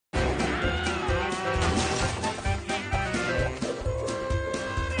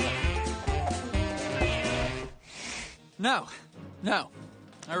No.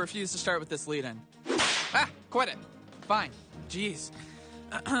 I refuse to start with this lead-in. Quit it. Fine. Jeez.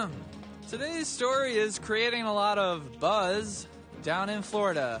 Today's story is creating a lot of buzz down in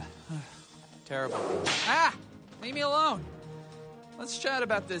Florida. Terrible. Leave me alone. Let's chat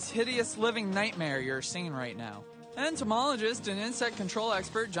about this hideous living nightmare you're seeing right now. Entomologist and insect control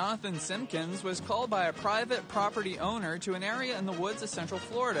expert Jonathan Simpkins was called by a private property owner to an area in the woods of Central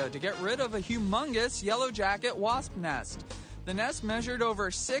Florida to get rid of a humongous yellow jacket wasp nest. The nest measured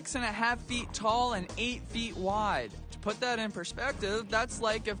over 6.5 feet tall and 8 feet wide. To put that in perspective, that's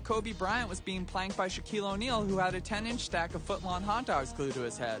like if Kobe Bryant was being planked by Shaquille O'Neal, who had a 10-inch stack of foot-long hot dogs glued to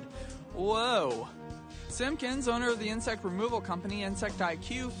his head. Whoa. Simpkins, owner of the insect removal company Insect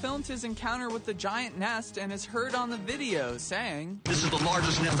IQ, filmed his encounter with the giant nest and is heard on the video saying, "This is the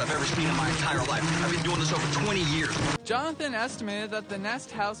largest nest I've ever seen in my entire life. I've been doing this over 20 years. Jonathan estimated that the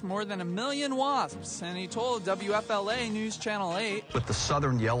nest housed more than 1 million wasps, and he told WFLA News Channel 8, With the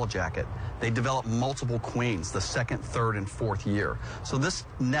southern yellow jacket, they develop multiple queens the second, third, and fourth year. So this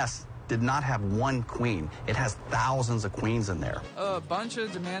nest did not have one queen. It has thousands of queens in there. A bunch of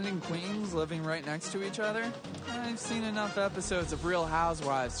demanding queens living right next to each other? I've seen enough episodes of Real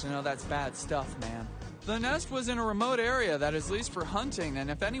Housewives to know that's bad stuff, man. The nest was in a remote area that is leased for hunting, and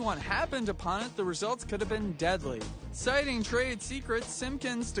if anyone happened upon it, the results could have been deadly. Citing trade secrets,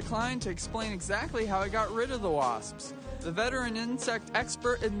 Simpkins declined to explain exactly how he got rid of the wasps. The veteran insect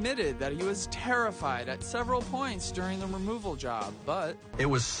expert admitted that he was terrified at several points during the removal job, but It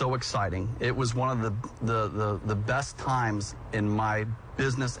was so exciting. It was one of the best times in my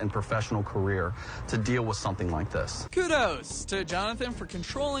business and professional career to deal with something like this. kudos to Jonathan for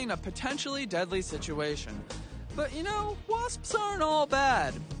controlling a potentially deadly situation. But you know, wasps aren't all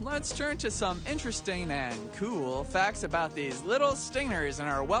bad. Let's turn to some interesting and cool facts about these little stingers in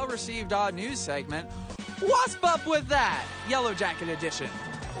our well-received odd news segment, Wasp Up with That, Yellow Jacket Edition.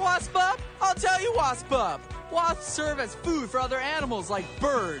 Wasp Up? I'll tell you Wasp Up. Wasps serve as food for other animals like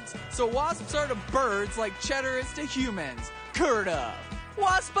birds, so wasps are to birds like cheddar is to humans. Curd up.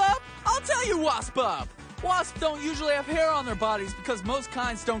 Wasp Up? I'll tell you Wasp Up. Wasps don't usually have hair on their bodies because most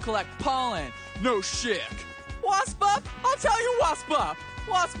kinds don't collect pollen. No shit. Wasp Up? I'll tell you Wasp Up.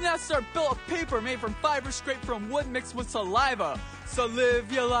 Wasp nests are built of paper made from fibers scraped from wood mixed with saliva. So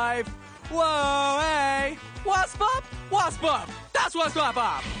live your life. Whoa, hey. Wasp Up? Wasp Up. That's Wasp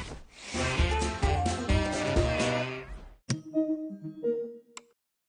Up.